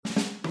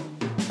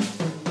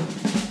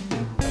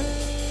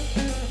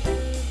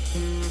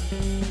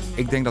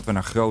Ik denk dat we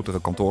naar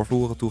grotere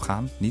kantoorvloeren toe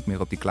gaan. Niet meer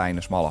op die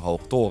kleine, smalle,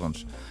 hoge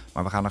torens.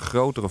 Maar we gaan naar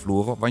grotere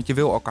vloeren, want je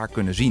wil elkaar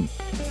kunnen zien.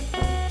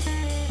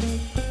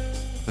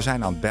 We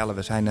zijn aan het bellen,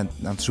 we zijn aan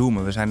het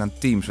zoomen, we zijn aan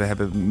Teams, we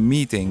hebben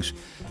meetings.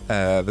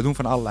 We doen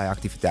van allerlei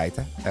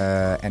activiteiten.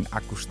 En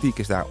akoestiek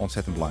is daar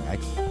ontzettend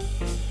belangrijk.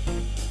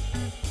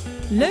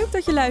 Leuk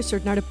dat je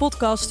luistert naar de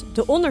podcast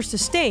De Onderste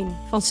Steen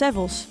van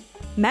Savills.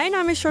 Mijn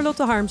naam is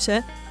Charlotte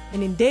Harmsen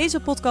en in deze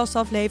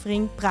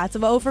podcastaflevering praten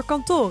we over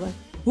kantoren.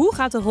 Hoe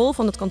gaat de rol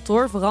van het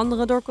kantoor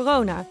veranderen door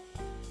corona?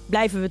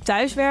 Blijven we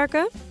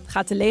thuiswerken?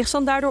 Gaat de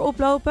leegstand daardoor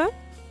oplopen?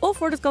 Of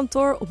wordt het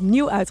kantoor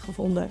opnieuw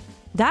uitgevonden?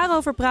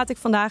 Daarover praat ik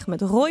vandaag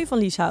met Roy van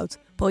Lieshout,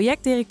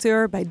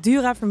 projectdirecteur bij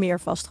Dura Vermeer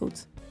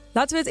Vastgoed.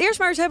 Laten we het eerst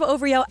maar eens hebben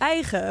over jouw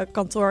eigen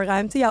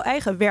kantoorruimte, jouw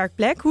eigen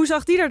werkplek. Hoe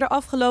zag die er de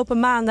afgelopen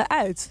maanden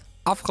uit?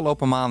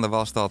 Afgelopen maanden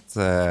was dat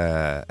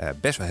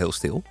best wel heel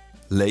stil,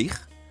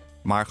 leeg.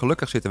 Maar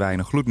gelukkig zitten wij in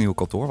een gloednieuw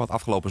kantoor, wat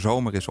afgelopen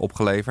zomer is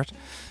opgeleverd.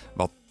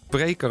 Wat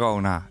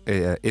pre-corona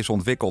is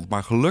ontwikkeld,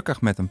 maar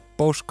gelukkig met een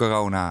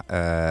post-corona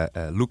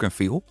look and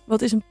feel.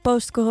 Wat is een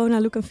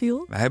post-corona look and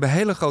feel? We hebben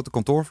hele grote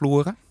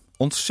kantoorvloeren,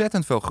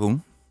 ontzettend veel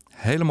groen,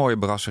 hele mooie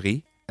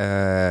brasserie.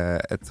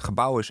 Het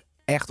gebouw is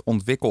echt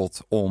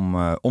ontwikkeld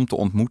om te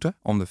ontmoeten,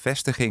 om de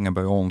vestigingen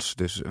bij ons.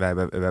 Dus we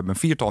hebben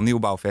een 4-tal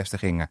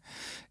nieuwbouwvestigingen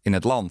in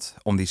het land,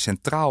 om die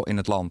centraal in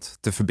het land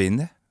te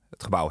verbinden.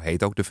 Het gebouw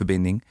heet ook De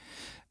Verbinding.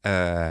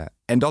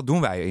 En dat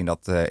doen wij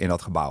in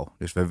dat gebouw.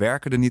 Dus we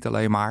werken er niet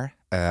alleen maar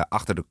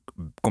achter de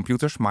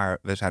computers, maar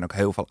we zijn ook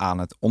heel veel aan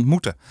het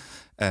ontmoeten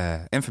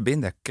en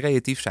verbinden,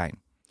 creatief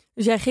zijn.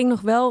 Dus jij ging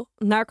nog wel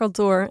naar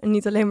kantoor en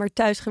niet alleen maar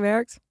thuis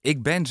gewerkt?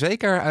 Ik ben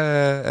zeker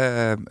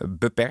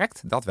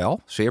beperkt, dat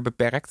wel, zeer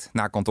beperkt,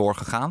 naar kantoor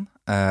gegaan.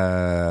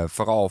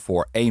 Vooral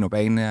voor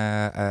 1-op-1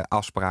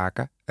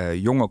 afspraken.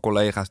 Jonge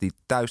collega's die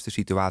thuis de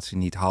situatie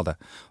niet hadden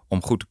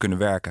om goed te kunnen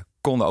werken,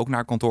 konden ook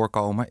naar kantoor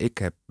komen. Ik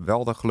heb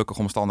wel de gelukkige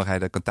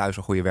omstandigheden dat ik thuis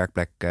een goede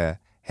werkplek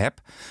heb.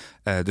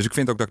 Dus ik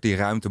vind ook dat ik die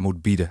ruimte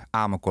moet bieden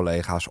aan mijn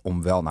collega's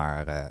om wel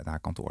naar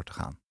kantoor te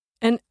gaan.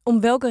 En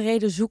om welke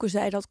reden zoeken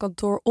zij dat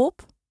kantoor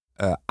op?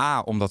 A,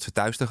 omdat ze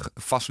thuis de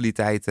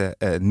faciliteiten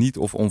niet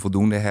of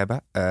onvoldoende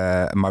hebben.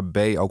 Maar B,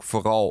 ook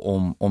vooral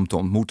om te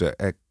ontmoeten,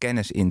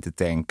 kennis in te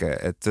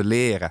tanken, te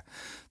leren,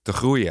 te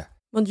groeien.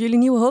 Want jullie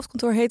nieuwe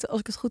hoofdkantoor heet, als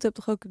ik het goed heb,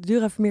 toch ook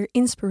Dura Vermeer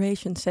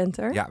Inspiration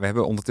Center? Ja, we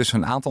hebben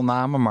ondertussen een aantal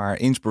namen, maar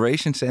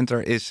Inspiration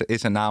Center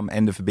is een naam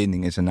en De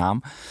Verbinding is een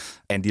naam.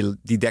 En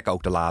die dekken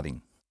ook de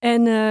lading.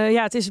 En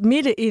het is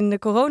midden in de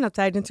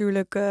coronatijd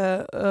natuurlijk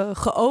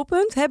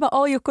geopend. Hebben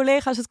al je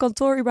collega's het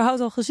kantoor überhaupt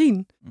al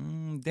gezien?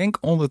 Ik denk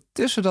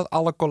ondertussen dat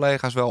alle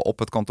collega's wel op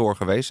het kantoor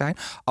geweest zijn.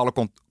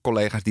 Alle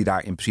collega's die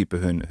daar in principe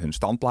hun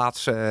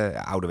standplaats,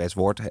 ouderwets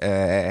woord,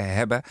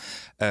 hebben.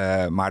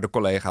 Maar de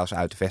collega's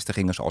uit de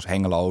vestigingen zoals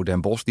Hengelo,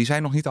 Den Bosch, die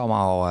zijn nog niet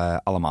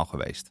allemaal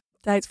geweest.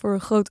 Tijd voor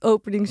een groot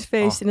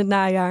openingsfeest in het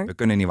najaar. We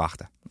kunnen niet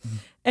wachten.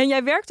 En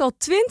jij werkt al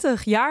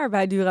 20 jaar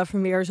bij Dura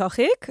Vermeer, zag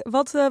ik.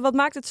 Wat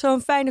maakt het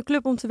zo'n fijne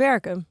club om te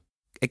werken?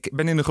 Ik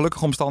ben in de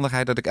gelukkige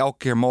omstandigheid dat ik elke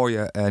keer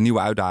mooie nieuwe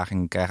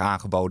uitdagingen krijg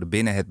aangeboden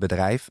binnen het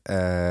bedrijf.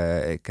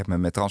 Ik heb me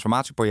met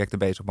transformatieprojecten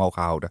bezig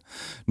mogen houden.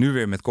 Nu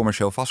weer met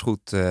commercieel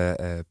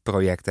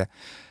vastgoedprojecten.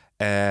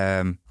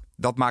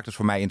 Dat maakt het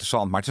voor mij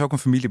interessant. Maar het is ook een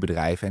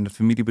familiebedrijf. En het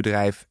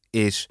familiebedrijf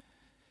is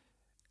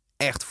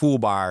echt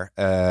voelbaar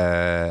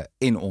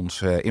in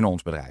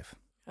ons bedrijf.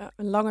 Ja,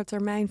 een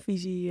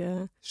langetermijnvisie.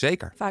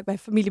 Zeker. Vaak bij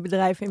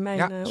familiebedrijven in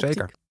mijn optiek.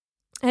 Zeker.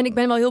 En ik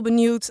ben wel heel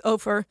benieuwd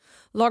over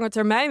lange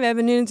termijn. We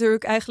hebben nu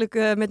natuurlijk eigenlijk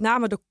met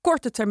name de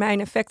korte termijn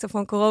effecten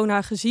van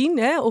corona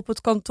gezien op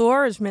het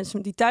kantoor. Dus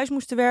mensen die thuis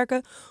moesten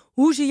werken.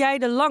 Hoe zie jij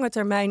de lange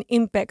termijn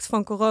impact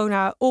van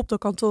corona op de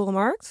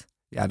kantorenmarkt?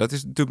 Ja, dat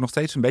is natuurlijk nog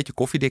steeds een beetje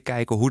koffiedik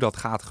kijken hoe dat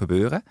gaat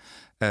gebeuren.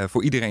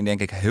 Voor iedereen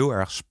denk ik heel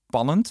erg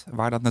spannend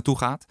waar dat naartoe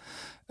gaat.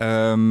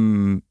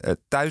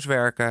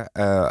 Thuiswerken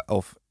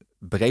of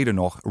breder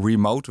nog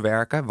remote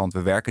werken, want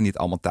we werken niet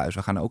allemaal thuis.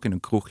 We gaan ook in een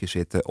kroegje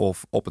zitten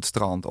of op het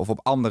strand of op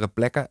andere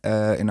plekken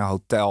in een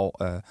hotel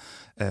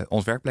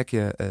ons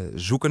werkplekje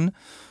zoeken.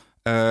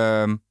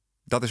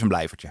 Dat is een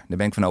blijvertje, daar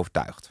ben ik van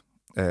overtuigd.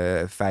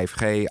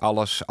 5G,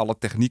 alle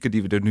technieken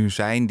die we er nu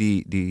zijn,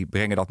 die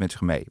brengen dat met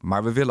zich mee.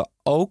 Maar we willen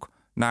ook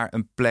naar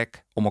een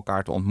plek om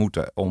elkaar te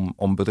ontmoeten,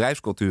 om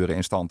bedrijfsculturen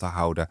in stand te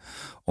houden,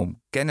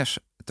 om kennis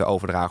te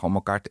overdragen, om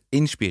elkaar te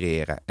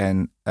inspireren.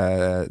 En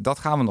dat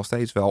gaan we nog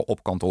steeds wel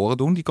op kantoren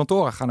doen. Die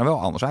kantoren gaan er wel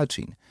anders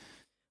uitzien.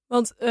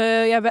 Want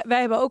wij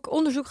hebben ook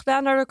onderzoek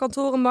gedaan naar de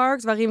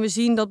kantorenmarkt, waarin we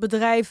zien dat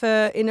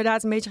bedrijven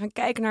inderdaad een beetje gaan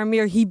kijken naar een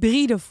meer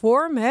hybride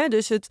vorm. Hè?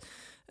 Dus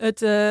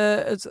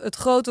het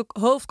grote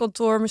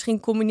hoofdkantoor misschien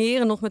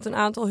combineren nog met een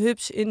aantal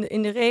hubs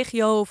in de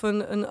regio of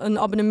een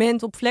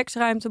abonnement op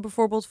flexruimte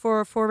bijvoorbeeld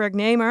voor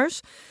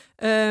werknemers.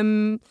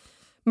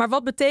 Maar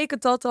wat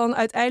betekent dat dan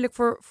uiteindelijk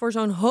voor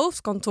zo'n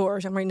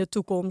hoofdkantoor, zeg maar, in de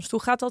toekomst?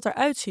 Hoe gaat dat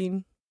eruit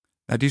zien?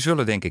 Nou, die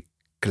zullen denk ik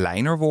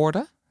kleiner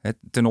worden.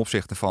 ten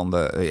opzichte van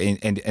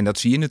en dat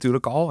zie je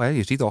natuurlijk al. Hè.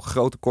 Je ziet al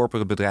grote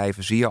corporate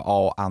bedrijven,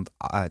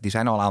 die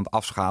zijn al aan het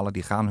afschalen.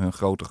 Die gaan hun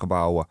grote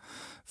gebouwen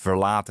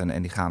verlaten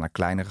en die gaan naar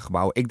kleinere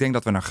gebouwen. Ik denk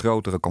dat we naar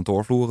grotere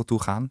kantoorvloeren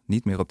toe gaan.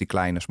 Niet meer op die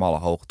kleine, smalle,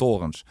 hoge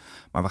torens.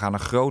 Maar we gaan naar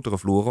grotere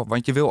vloeren,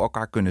 want je wil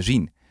elkaar kunnen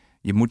zien.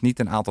 Je moet niet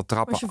een aantal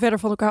trappen... Als je verder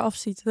van elkaar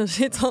afziet, dan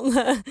zit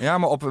dan... Ja,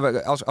 maar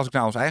als ik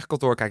naar ons eigen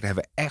kantoor kijk, dan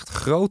hebben we echt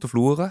grote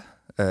vloeren.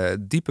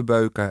 Diepe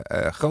beuken,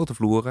 grote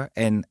vloeren.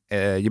 En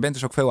je bent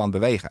dus ook veel aan het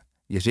bewegen.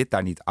 Je zit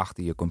daar niet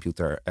achter je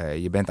computer.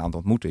 Je bent aan het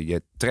ontmoeten.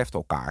 Je treft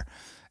elkaar.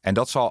 En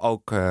dat zal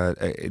ook...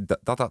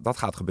 dat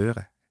gaat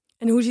gebeuren.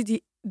 En hoe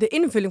ziet de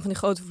invulling van die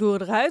grote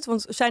vloeren eruit?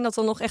 Want zijn dat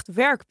dan nog echt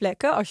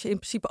werkplekken? Als je in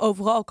principe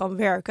overal kan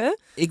werken?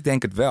 Ik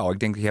denk het wel. Ik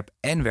denk dat je hebt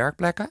en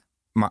werkplekken.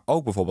 Maar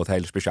ook bijvoorbeeld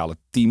hele speciale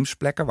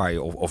teamsplekken waar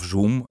je of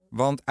Zoom.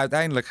 Want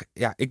uiteindelijk,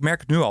 ik merk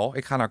het nu al.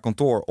 Ik ga naar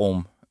kantoor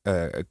om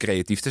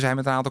creatief te zijn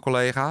met een aantal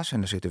collega's. En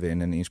dan zitten we in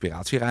een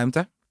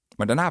inspiratieruimte.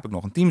 Maar daarna heb ik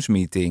nog een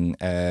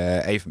teamsmeeting,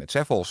 even met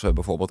Savills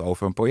bijvoorbeeld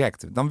over een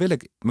project. Dan wil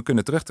ik me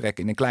kunnen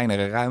terugtrekken in een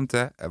kleinere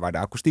ruimte waar de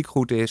akoestiek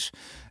goed is,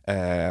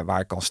 waar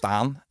ik kan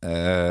staan,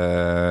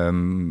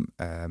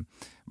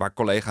 waar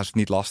collega's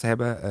niet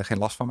geen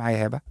last van mij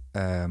hebben.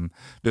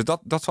 Dus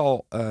dat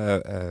zal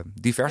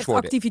divers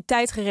worden.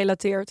 Activiteit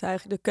gerelateerd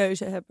eigenlijk de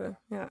keuze hebben.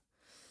 Ja.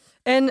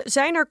 En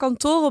zijn er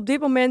kantoren op dit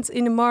moment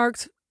in de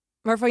markt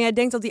waarvan jij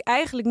denkt dat die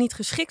eigenlijk niet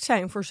geschikt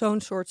zijn voor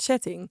zo'n soort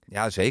setting?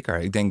 Ja, zeker.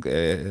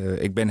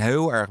 Ik ben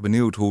heel erg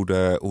benieuwd hoe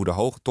de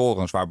hoge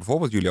torens, waar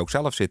bijvoorbeeld jullie ook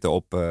zelf zitten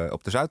op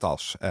de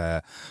Zuidas,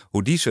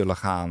 hoe die zullen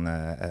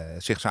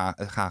zich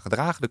gaan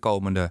gedragen de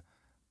komende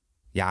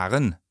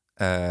jaren.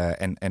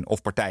 En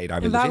of partijen daar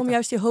willen zitten. En waarom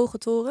juist die hoge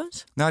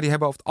torens? Nou, die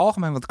hebben over het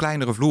algemeen wat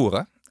kleinere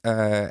vloeren.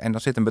 En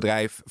dan zit een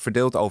bedrijf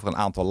verdeeld over een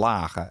aantal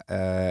lagen.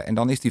 En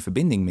dan is die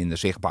verbinding minder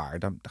zichtbaar.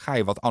 Dan ga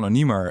je wat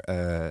anoniemer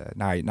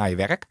naar je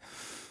werk.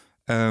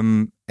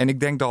 En ik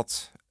denk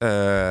dat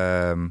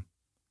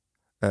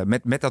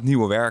met dat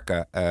nieuwe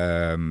werken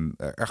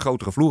er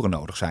grotere vloeren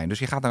nodig zijn. Dus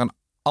je gaat naar een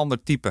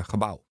ander type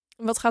gebouw.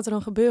 Wat gaat er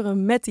dan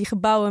gebeuren met die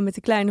gebouwen met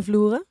die kleine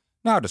vloeren?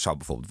 Nou, dat zou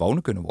bijvoorbeeld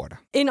wonen kunnen worden.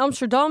 In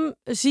Amsterdam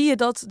zie je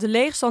dat de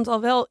leegstand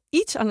al wel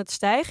iets aan het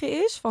stijgen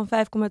is. Van 5,2%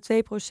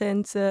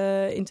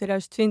 in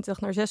 2020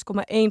 naar 6,1%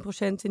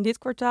 in dit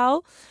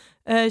kwartaal.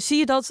 Zie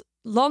je dat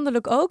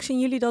landelijk ook? Zien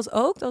jullie dat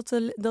ook, dat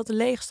de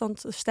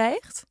leegstand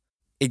stijgt?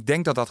 Ik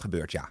denk dat dat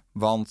gebeurt, ja.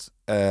 Want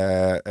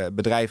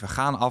bedrijven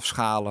gaan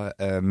afschalen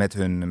met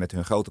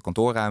hun grote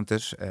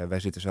kantoorruimtes. Wij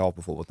zitten zelf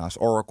bijvoorbeeld naast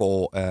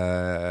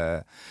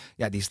Oracle.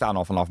 Die staan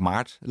al vanaf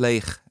maart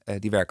leeg.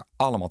 Die werken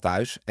allemaal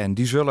thuis. En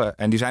die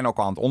zijn ook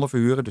al aan het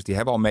onderverhuren. Dus die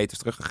hebben al meters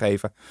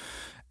teruggegeven.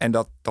 En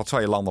dat zal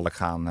je landelijk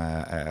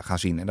gaan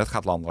zien. En dat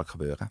gaat landelijk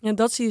gebeuren. Ja,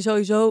 dat zie je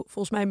sowieso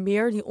volgens mij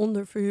meer. Die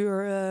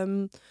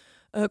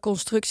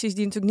onderverhuurconstructies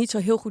die natuurlijk niet zo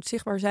heel goed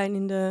zichtbaar zijn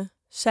in de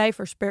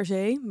cijfers per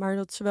se, maar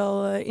dat is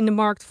wel in de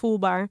markt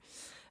voelbaar.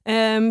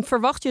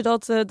 Verwacht je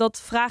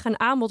dat vraag en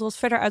aanbod wat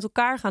verder uit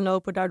elkaar gaan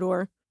lopen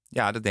daardoor?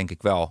 Ja, dat denk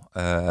ik wel.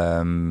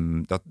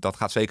 Dat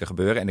gaat zeker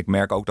gebeuren. En ik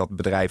merk ook dat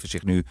bedrijven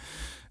zich nu...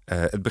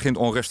 het begint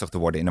onrustig te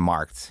worden in de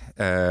markt.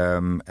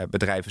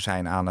 Bedrijven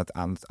zijn aan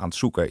het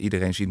zoeken.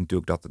 Iedereen ziet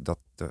natuurlijk dat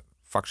de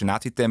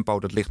vaccinatietempo,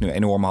 dat ligt nu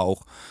enorm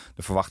hoog.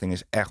 De verwachting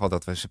is echt wel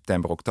dat we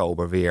september,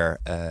 oktober weer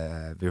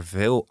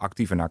veel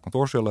actiever naar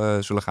kantoor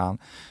zullen gaan.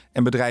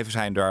 En bedrijven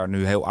zijn daar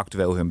nu heel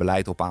actueel hun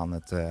beleid op aan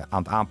het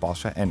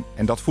aanpassen.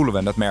 En dat voelen we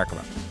en dat merken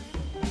we.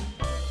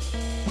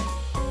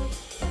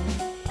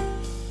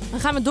 Dan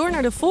gaan we door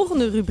naar de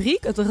volgende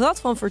rubriek, het Rad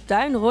van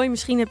Fortuin. Roy,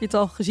 misschien heb je het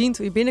al gezien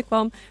toen je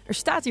binnenkwam. Er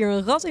staat hier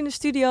een rad in de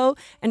studio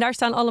en daar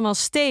staan allemaal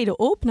steden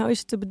op. Nou is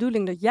het de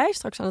bedoeling dat jij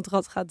straks aan het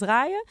rad gaat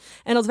draaien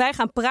en dat wij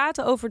gaan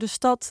praten over de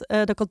stad,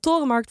 de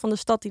kantorenmarkt van de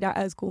stad die daar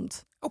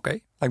uitkomt. Oké,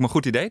 lijkt me een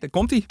goed idee. Daar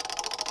komt-ie.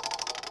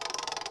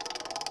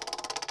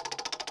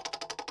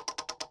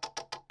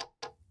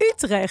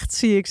 Utrecht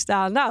zie ik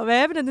staan. Nou, we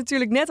hebben het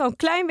natuurlijk net al een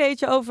klein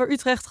beetje over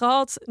Utrecht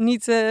gehad.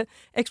 Niet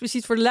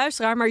expliciet voor de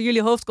luisteraar, maar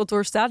jullie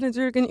hoofdkantoor staat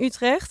natuurlijk in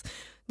Utrecht.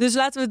 Dus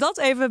laten we dat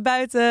even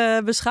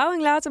buiten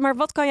beschouwing laten. Maar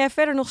wat kan jij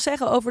verder nog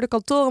zeggen over de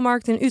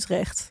kantorenmarkt in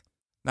Utrecht?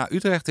 Nou,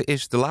 Utrecht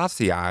is de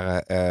laatste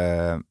jaren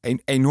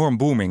enorm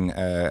booming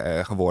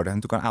geworden.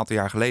 Natuurlijk een aantal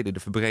jaar geleden de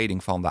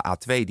verbreding van de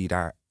A2 die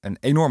daar een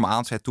enorme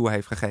aanzet toe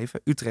heeft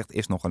gegeven. Utrecht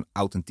is nog een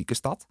authentieke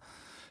stad.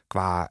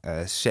 Qua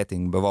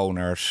setting,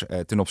 bewoners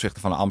ten opzichte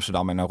van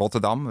Amsterdam en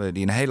Rotterdam.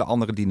 Die een hele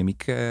andere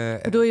dynamiek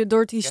bedoel je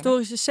door het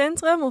historische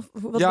centrum? Of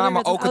wat ja,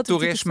 maar ook het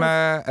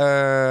toerisme.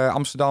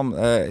 Amsterdam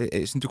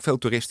is natuurlijk veel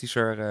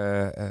toeristischer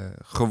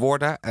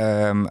geworden.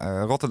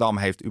 Rotterdam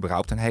heeft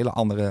überhaupt een hele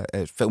andere,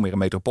 veel meer een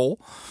metropool.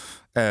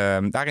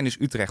 Daarin is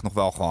Utrecht nog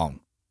wel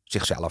gewoon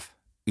zichzelf.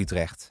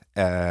 Utrecht.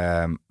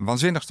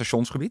 Waanzinnig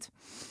stationsgebied.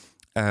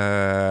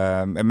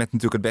 Met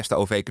natuurlijk het beste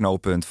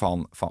OV-knooppunt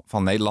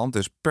van Nederland.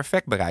 Dus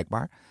perfect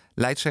bereikbaar.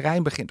 Leidse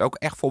Rijn begint ook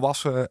echt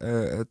volwassen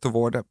te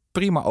worden.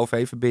 Prima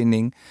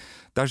OV-verbinding.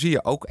 Daar zie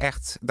je ook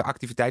echt de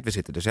activiteit. We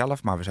zitten er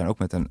zelf, maar we zijn ook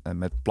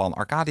met Plan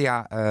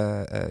Arcadia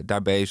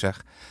daar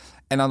bezig.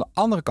 En aan de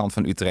andere kant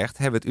van Utrecht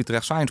hebben we het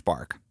Utrecht Science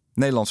Park.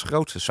 Nederlands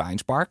grootste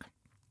science park.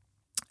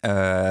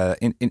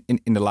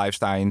 in de life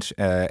science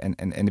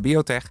en de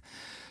biotech.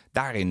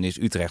 Daarin is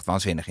Utrecht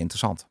waanzinnig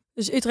interessant.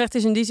 Dus Utrecht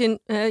is in die zin,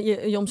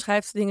 je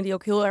omschrijft dingen die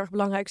ook heel erg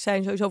belangrijk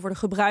zijn, sowieso voor de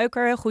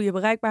gebruiker, goede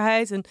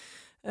bereikbaarheid.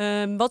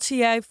 En wat zie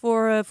jij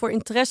voor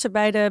interesse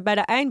bij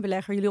de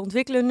eindbelegger? Jullie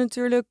ontwikkelen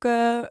natuurlijk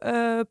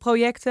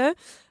projecten.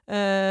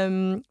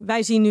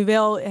 Wij zien nu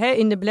wel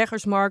in de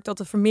beleggersmarkt dat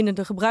de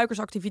verminderde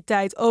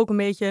gebruikersactiviteit ook een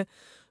beetje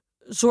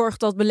zorgt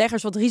dat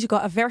beleggers wat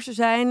risicoaverser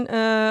zijn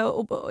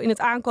in het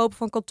aankopen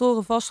van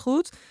kantoren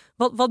vastgoed.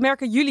 Wat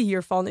merken jullie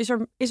hiervan?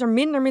 Is er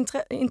minder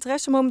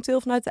interesse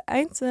momenteel vanuit de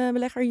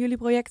eindbelegger in jullie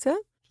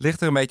projecten?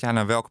 Ligt er een beetje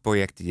aan welke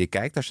projecten je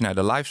kijkt. Als je naar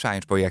de life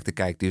science projecten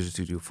kijkt, die is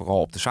natuurlijk vooral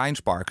op de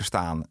science parken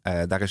staan.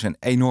 Daar is een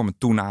enorme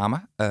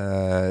toename.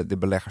 De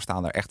beleggers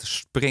staan er echt te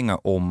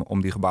springen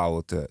om die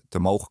gebouwen te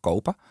mogen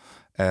kopen.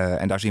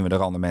 En daar zien we de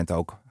rendementen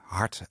ook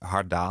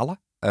hard dalen.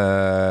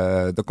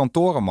 De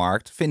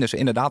kantorenmarkt vinden ze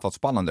inderdaad wat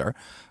spannender.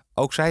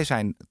 Ook zij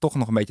zijn toch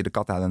nog een beetje de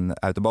kat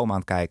uit de boom aan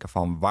het kijken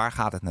van waar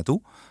gaat het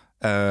naartoe.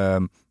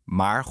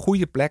 Maar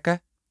goede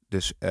plekken.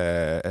 Dus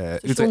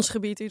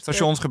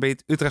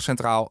Stationsgebied, Utrecht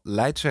Centraal,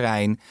 Leidse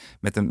Rijn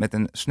met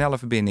een snelle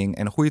verbinding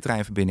en een goede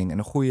treinverbinding en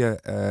een goede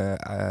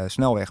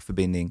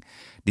snelwegverbinding.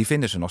 Die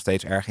vinden ze nog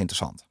steeds erg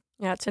interessant.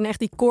 Ja, het zijn echt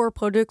die core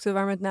producten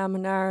waar met name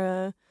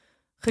naar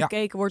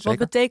gekeken wordt. Wat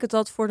betekent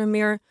dat voor de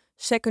meer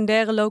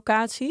secundaire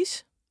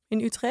locaties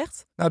in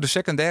Utrecht? Nou, de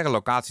secundaire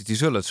locaties die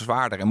zullen het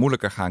zwaarder en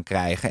moeilijker gaan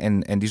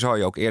krijgen. En die zal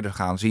je ook eerder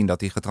gaan zien dat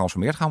die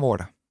getransformeerd gaan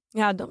worden.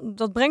 Ja,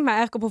 dat brengt mij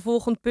eigenlijk op een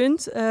volgend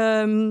punt.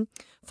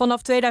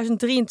 Vanaf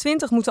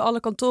 2023 moeten alle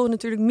kantoren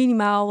natuurlijk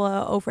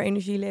minimaal over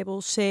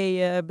energielabel C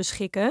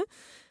beschikken.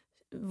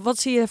 Wat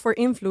zie je voor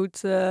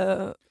invloed?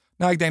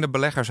 Nou, ik denk dat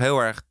beleggers heel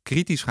erg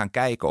kritisch gaan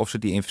kijken of ze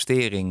die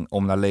investering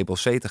om naar label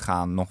C te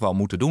gaan nog wel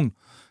moeten doen.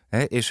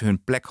 Is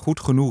hun plek goed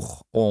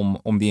genoeg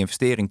om die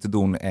investering te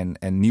doen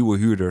en nieuwe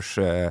huurders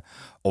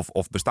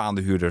of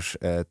bestaande huurders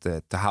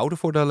te houden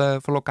voor de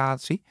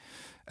locatie?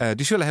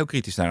 Die zullen heel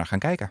kritisch naar gaan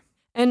kijken.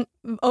 En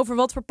over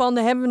wat voor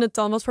panden hebben we het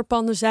dan? Wat voor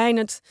panden zijn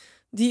het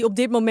die op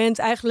dit moment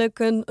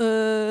eigenlijk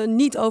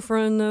niet over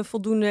een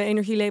voldoende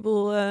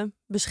energielabel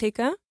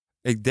beschikken?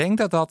 Ik denk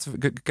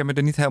ik heb me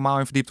er niet helemaal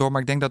in verdiept hoor,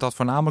 maar ik denk dat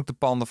voornamelijk de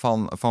panden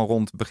van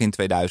rond begin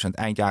 2000,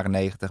 eind jaren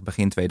 90,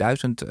 begin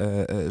 2000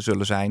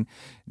 zullen zijn.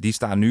 Die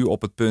staan nu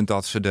op het punt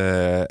dat ze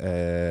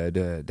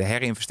de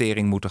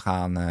herinvestering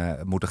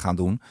moeten gaan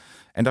doen.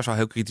 En daar zal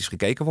heel kritisch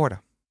gekeken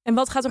worden. En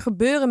wat gaat er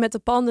gebeuren met de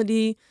panden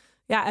die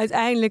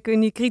uiteindelijk in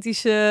die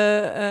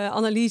kritische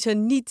analyse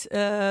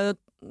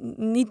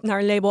niet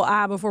naar label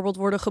A bijvoorbeeld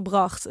worden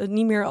gebracht,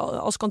 niet meer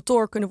als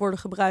kantoor kunnen worden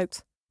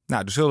gebruikt?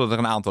 Nou, er zullen er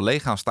een aantal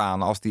leeg gaan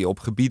staan als die op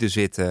gebieden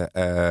zitten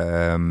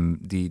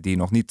die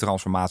nog niet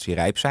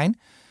transformatierijp zijn.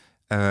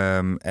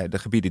 De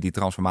gebieden die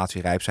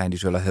transformatierijp zijn, die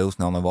zullen heel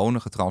snel naar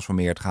wonen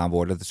getransformeerd gaan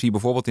worden. Dat zie je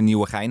bijvoorbeeld in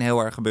Nieuwegein heel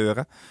erg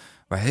gebeuren.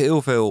 Waar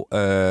heel veel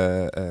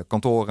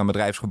kantoren en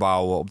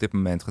bedrijfsgebouwen op dit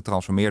moment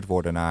getransformeerd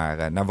worden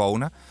naar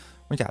wonen.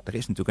 Want ja, er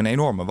is natuurlijk een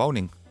enorme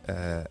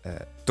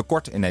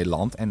woningtekort in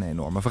Nederland en een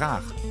enorme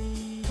vraag.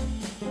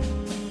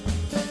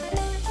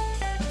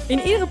 In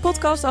iedere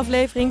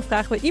podcastaflevering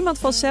vragen we iemand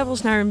van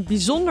Savills naar een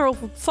bijzonder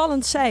of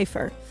opvallend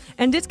cijfer.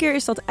 En dit keer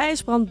is dat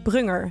IJsbrand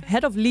Brunger,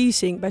 Head of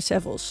Leasing bij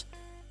Savills.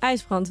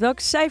 IJsbrand, welk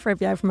cijfer heb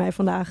jij voor mij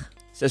vandaag? 650.000.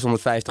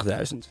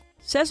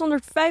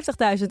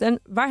 650.000, en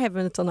waar hebben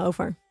we het dan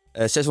over?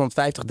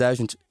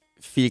 650.000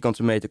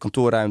 vierkante meter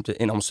kantoorruimte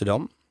in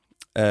Amsterdam.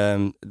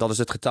 Dat is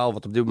het getal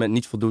wat op dit moment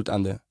niet voldoet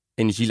aan de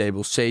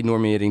energielabel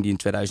C-normering die in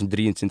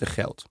 2023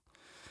 geldt.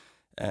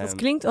 Dat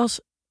klinkt als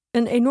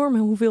een enorme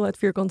hoeveelheid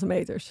vierkante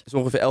meters. Dat is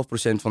ongeveer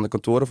 11% van de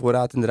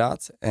kantorenvoorraad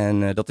inderdaad.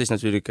 En dat is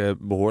natuurlijk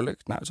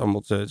behoorlijk. Nou, dat is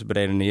allemaal te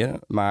beredeneren.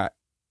 Maar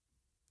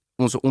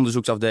onze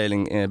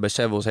onderzoeksafdeling bij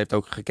Savills heeft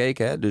ook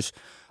gekeken. Hè? Dus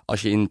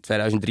als je in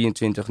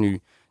 2023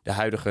 nu de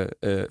huidige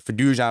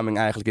verduurzaming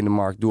eigenlijk in de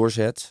markt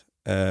doorzet.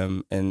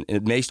 En in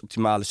het meest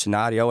optimale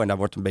scenario, en daar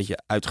wordt een beetje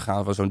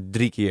uitgegaan van zo'n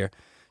 3 keer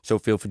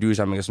zoveel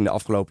verduurzaming als in de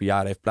afgelopen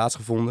jaren heeft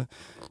plaatsgevonden.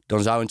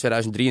 Dan zou in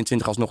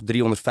 2023 alsnog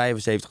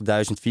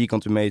 375.000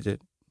 vierkante meter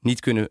niet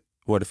kunnen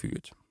worden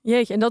verhuurd.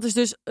 Jeetje, en dat is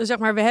dus, zeg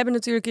maar, we hebben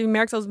natuurlijk, je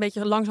merkt dat het een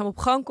beetje langzaam op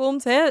gang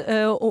komt,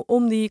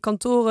 om die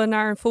kantoren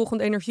naar een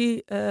volgend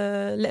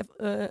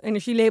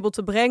energielabel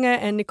te brengen.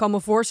 En ik kan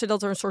me voorstellen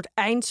dat er een soort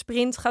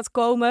eindsprint gaat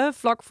komen,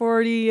 vlak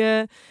voor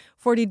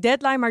die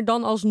deadline. Maar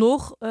dan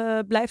alsnog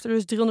blijft er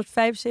dus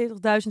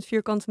 375.000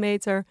 vierkante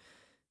meter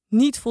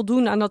niet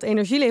voldoen aan dat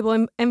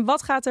energielabel. En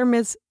wat gaat er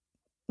met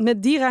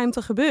die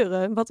ruimte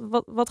gebeuren?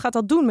 Wat gaat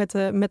dat doen met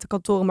de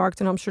kantorenmarkt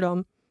in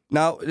Amsterdam?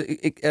 Nou,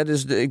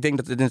 ik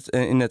denk dat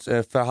in het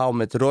verhaal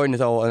met Roy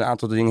net al een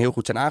aantal dingen heel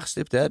goed zijn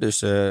aangestipt. Hè?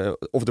 Dus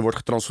of er wordt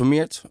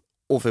getransformeerd,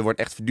 of er wordt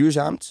echt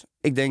verduurzaamd.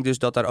 Ik denk dus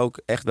dat daar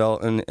ook echt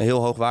wel een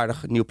heel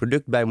hoogwaardig nieuw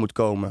product bij moet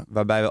komen.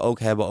 Waarbij we ook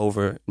hebben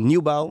over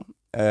nieuwbouw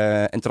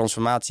en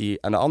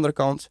transformatie aan de andere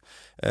kant.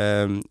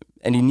 En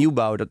die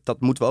nieuwbouw, dat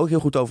moeten we ook heel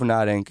goed over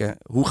nadenken.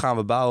 Hoe gaan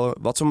we bouwen?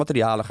 Wat voor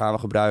materialen gaan we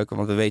gebruiken?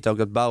 Want we weten ook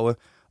dat bouwen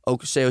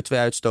ook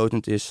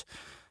CO2-uitstotend is.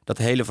 Dat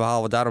hele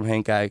verhaal wat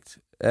daaromheen kijkt,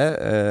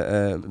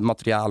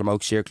 materialen, maar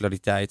ook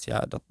circulariteit.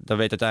 Ja, daar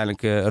weet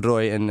uiteindelijk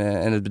Roy en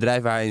het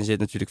bedrijf waar hij in zit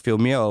natuurlijk veel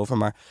meer over.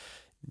 Maar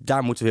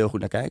daar moeten we heel goed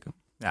naar kijken.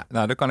 Ja,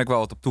 nou, daar kan ik wel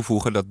wat op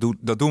toevoegen.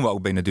 Dat doen we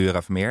ook binnen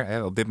Duravermeer.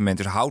 Hè. Op dit moment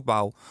is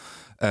houtbouw.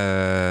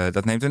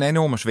 Dat neemt een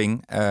enorme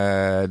swing.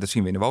 Dat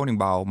zien we in de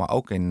woningbouw, maar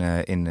ook in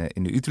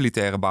de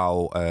utilitaire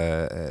bouw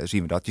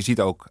zien we dat. Je ziet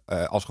ook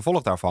als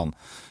gevolg daarvan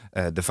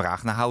de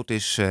vraag naar hout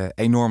is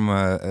enorm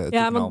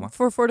toegenomen.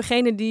 Maar voor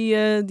degenen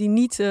die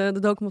niet de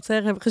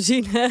documentaire hebben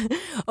gezien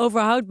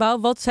over houtbouw,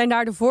 wat zijn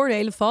daar de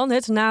voordelen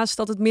van? Naast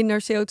dat het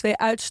minder CO2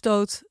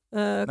 uitstoot,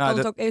 kan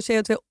het ook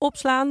CO2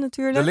 opslaan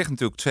natuurlijk. Er ligt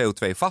natuurlijk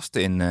CO2 vast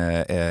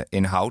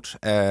in hout.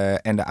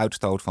 En de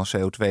uitstoot van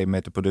CO2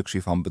 met de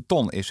productie van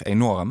beton is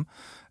enorm.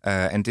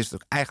 En het is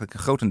eigenlijk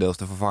grotendeels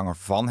de vervanger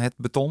van het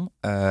beton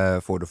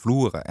voor de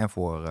vloeren en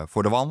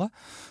voor de wanden.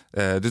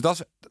 Dus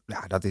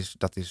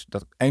dat is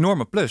dat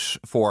enorme plus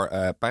voor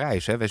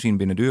Parijs. Hè. Wij zien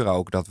binnen Dura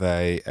ook dat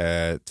wij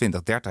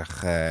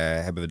 2030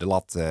 hebben we de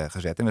lat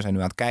gezet. En we zijn nu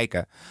aan het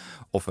kijken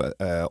of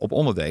we op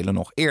onderdelen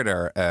nog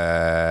eerder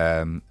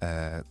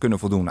kunnen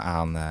voldoen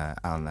aan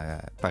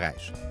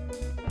Parijs.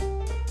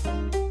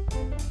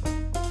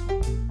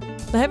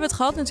 Dan hebben we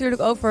het gehad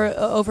natuurlijk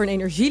over een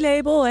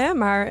energielabel. Hè?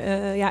 Maar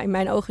in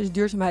mijn ogen is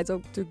duurzaamheid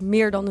ook natuurlijk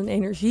meer dan een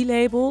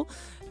energielabel.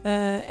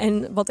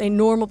 En wat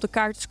enorm op de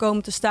kaart is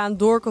komen te staan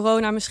door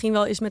corona misschien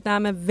wel is met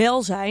name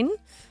welzijn.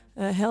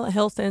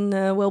 Health and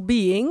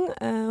well-being.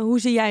 Hoe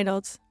zie jij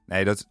dat?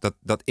 Nee,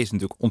 dat is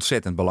natuurlijk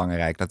ontzettend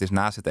belangrijk. Dat is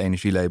naast het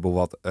energielabel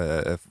wat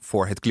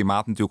voor het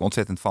klimaat natuurlijk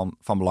ontzettend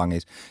van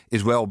belang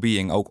is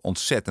well-being ook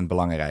ontzettend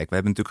belangrijk. We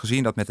hebben natuurlijk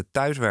gezien dat met het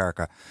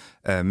thuiswerken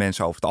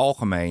mensen over het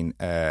algemeen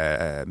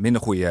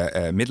minder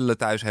goede middelen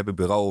thuis hebben.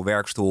 Bureau,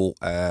 werkstoel,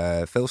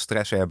 veel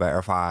stress hebben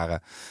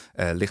ervaren.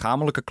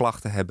 Lichamelijke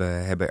klachten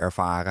hebben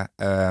ervaren.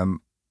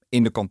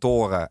 In de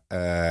kantoren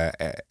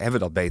hebben we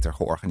dat beter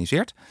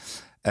georganiseerd.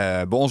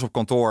 Bij ons op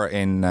kantoor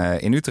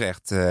in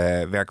Utrecht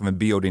werken we met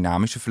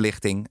biodynamische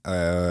verlichting.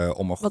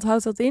 Wat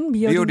houdt dat in?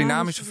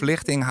 Biodynamische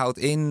verlichting houdt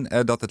in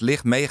dat het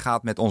licht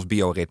meegaat met ons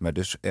bioritme.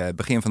 Dus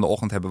begin van de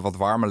ochtend hebben we wat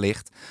warmer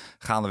licht.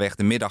 Gaandeweg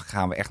de middag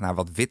gaan we echt naar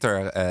wat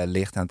witter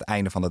licht. En aan het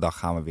einde van de dag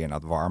gaan we weer naar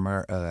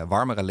het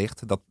warmere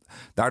licht.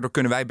 Daardoor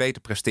kunnen wij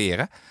beter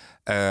presteren.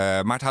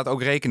 Maar het houdt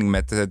ook rekening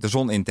met de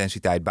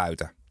zonintensiteit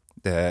buiten.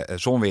 De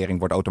zonwering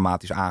wordt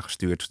automatisch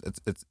aangestuurd.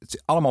 Het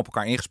is allemaal op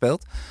elkaar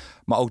ingespeeld.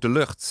 Maar ook de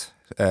lucht.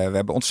 We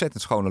hebben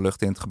ontzettend schone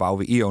lucht in het gebouw.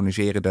 We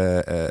ioniseren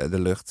de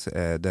lucht.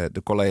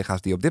 De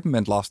collega's die op dit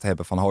moment last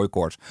hebben van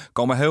hooikoorts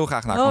komen heel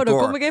graag naar kantoor. Dan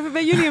kom ik even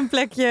bij jullie een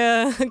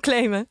plekje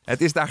claimen.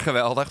 Het is daar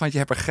geweldig, want je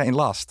hebt er geen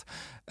last.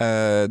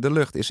 De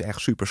lucht is echt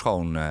super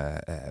schoon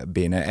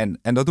binnen.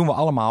 En dat doen we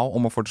allemaal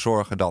om ervoor te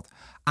zorgen dat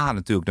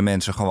natuurlijk de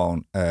mensen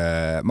gewoon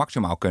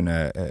maximaal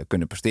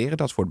kunnen presteren.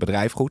 Dat is voor het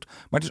bedrijf goed.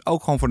 Maar het is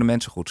ook gewoon voor de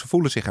mensen goed. Ze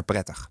voelen zich er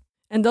prettig.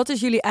 En dat is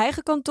jullie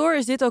eigen kantoor?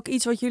 Is dit ook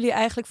iets wat jullie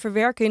eigenlijk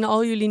verwerken in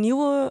al jullie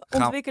nieuwe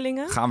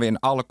ontwikkelingen? Gaan we in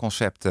alle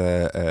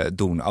concepten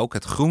doen. Ook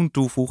het groen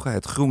toevoegen.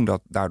 Het groen,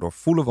 daardoor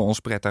voelen we ons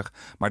prettig.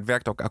 Maar het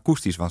werkt ook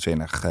akoestisch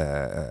waanzinnig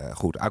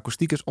goed.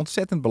 Akoestiek is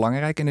ontzettend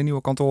belangrijk in de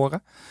nieuwe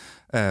kantoren.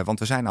 Want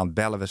we zijn aan het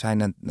bellen, we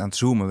zijn aan het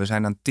zoomen, we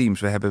zijn aan Teams,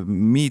 we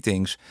hebben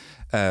meetings.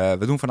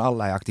 We doen van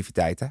allerlei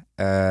activiteiten.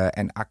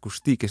 En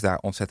akoestiek is daar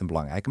ontzettend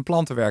belangrijk. En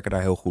planten werken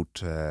daar heel goed,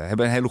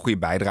 hebben een hele goede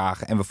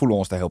bijdrage en we voelen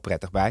ons daar heel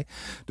prettig bij.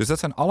 Dus dat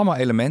zijn allemaal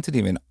elementen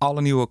die we in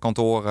alle nieuwe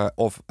kantoren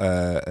of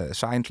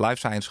life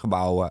science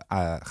gebouwen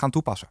gaan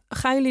toepassen.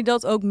 Gaan jullie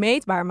dat ook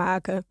meetbaar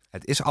maken?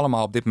 Het is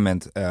allemaal op dit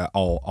moment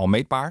al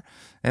meetbaar.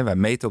 Wij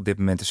meten op dit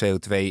moment de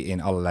CO2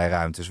 in allerlei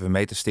ruimtes. We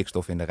meten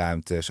stikstof in de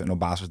ruimtes. En op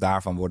basis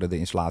daarvan worden de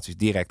installaties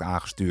direct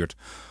aangestuurd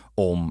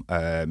om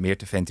meer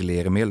te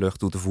ventileren, meer lucht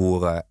toe te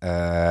voeren.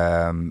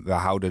 We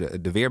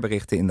houden de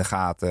weerberichten in de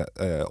gaten,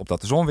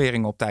 opdat de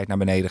zonweringen op tijd naar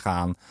beneden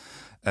gaan.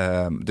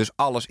 Dus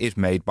alles is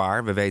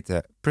meetbaar. We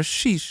weten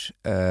precies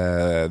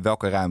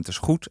welke ruimtes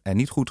goed en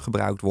niet goed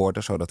gebruikt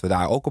worden, zodat we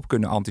daar ook op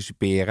kunnen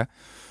anticiperen.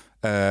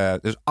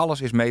 Dus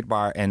alles is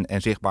meetbaar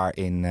en zichtbaar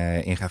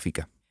in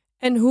grafieken.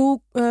 En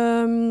hoe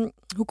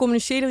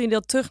communiceren jullie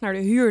dat terug naar de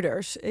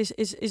huurders?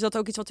 Is dat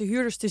ook iets wat de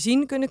huurders te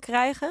zien kunnen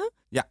krijgen?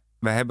 Ja,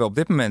 we hebben op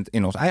dit moment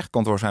in ons eigen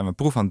kantoor zijn we een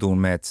proef aan het doen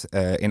met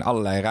in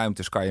allerlei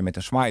ruimtes kan je met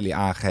een smiley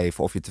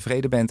aangeven of je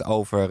tevreden bent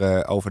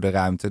over de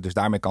ruimte. Dus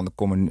daarmee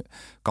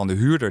kan de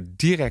huurder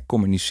direct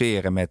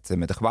communiceren met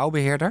de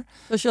gebouwbeheerder.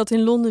 Zoals je dat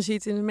in Londen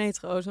ziet in de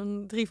metro,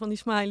 zo'n 3 van die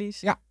smileys.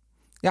 Ja.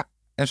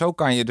 En zo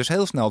kan je dus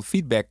heel snel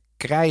feedback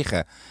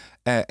krijgen.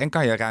 En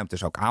kan je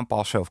ruimtes ook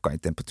aanpassen of kan je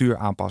temperatuur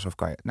aanpassen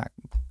of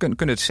kunnen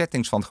de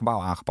settings van het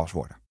gebouw aangepast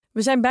worden.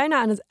 We zijn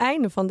bijna aan het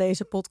einde van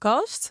deze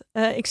podcast.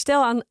 Ik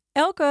stel aan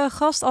elke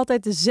gast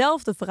altijd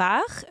dezelfde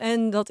vraag.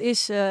 En dat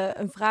is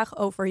een vraag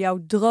over jouw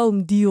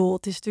droomdeal.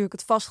 Het is natuurlijk,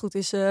 het vastgoed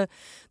is de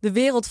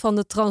wereld van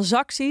de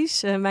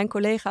transacties. Mijn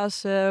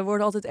collega's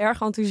worden altijd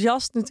erg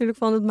enthousiast natuurlijk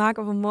van het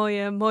maken van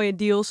mooie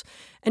deals.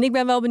 En ik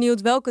ben wel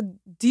benieuwd, welke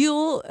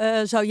deal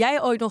zou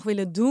jij ooit nog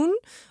willen doen?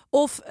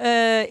 Of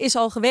is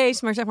al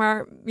geweest, maar zeg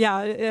maar,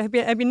 ja,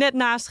 heb je net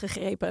naast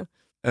gegrepen?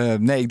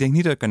 Nee, ik denk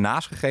niet dat ik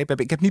ernaast gegrepen heb.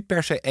 Ik heb niet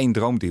per se één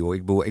droomdeal.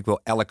 Ik wil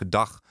elke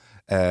dag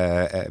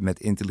met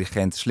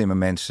intelligent, slimme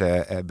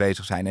mensen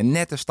bezig zijn. En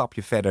net een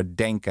stapje verder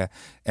denken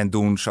en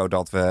doen,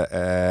 zodat we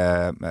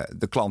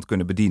de klant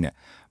kunnen bedienen.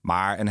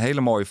 Maar een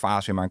hele mooie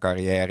fase in mijn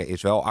carrière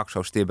is wel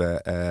Axo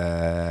Stibbe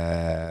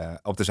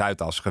op de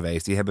Zuidas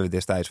geweest. Die hebben we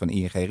destijds van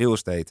ING Real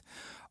Estate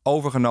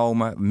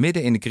overgenomen,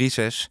 midden in de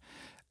crisis.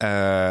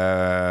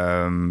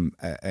 Een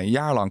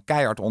jaar lang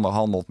keihard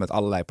onderhandeld met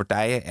allerlei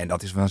partijen. En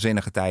dat is een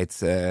waanzinnige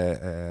tijd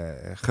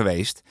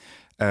geweest.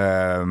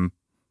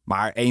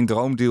 Maar één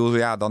droomdeal,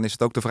 ja, dan is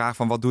het ook de vraag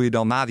van wat doe je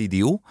dan na die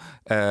deal?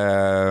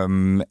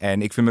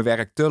 En ik vind mijn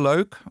werk te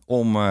leuk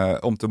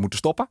om te moeten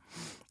stoppen.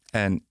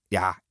 En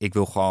ja, ik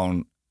wil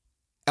gewoon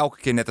elke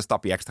keer net een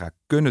stapje extra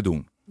kunnen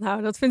doen.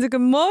 Nou, dat vind ik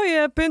een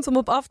mooi punt om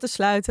op af te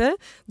sluiten.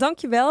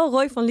 Dankjewel,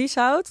 Roy van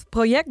Lieshout,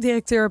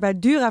 projectdirecteur bij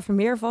Dura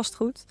Vermeer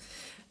Vastgoed.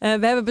 We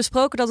hebben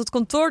besproken dat het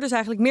kantoor dus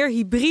eigenlijk meer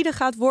hybride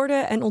gaat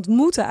worden en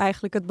ontmoeten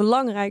eigenlijk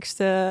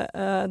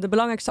de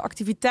belangrijkste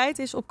activiteit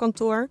is op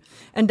kantoor.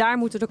 En daar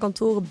moeten de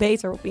kantoren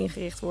beter op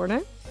ingericht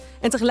worden.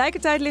 En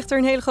tegelijkertijd ligt er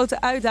een hele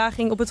grote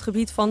uitdaging op het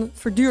gebied van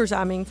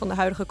verduurzaming van de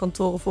huidige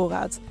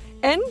kantorenvoorraad.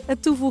 En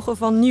het toevoegen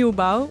van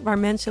nieuwbouw waar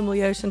mensen en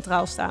milieu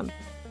centraal staan.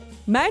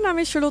 Mijn naam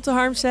is Charlotte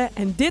Harmsen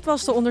en dit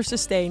was De Onderste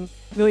Steen.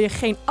 Wil je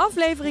geen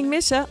aflevering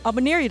missen?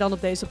 Abonneer je dan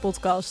op deze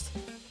podcast.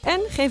 En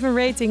geef een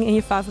rating in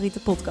je favoriete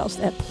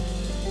podcast-app.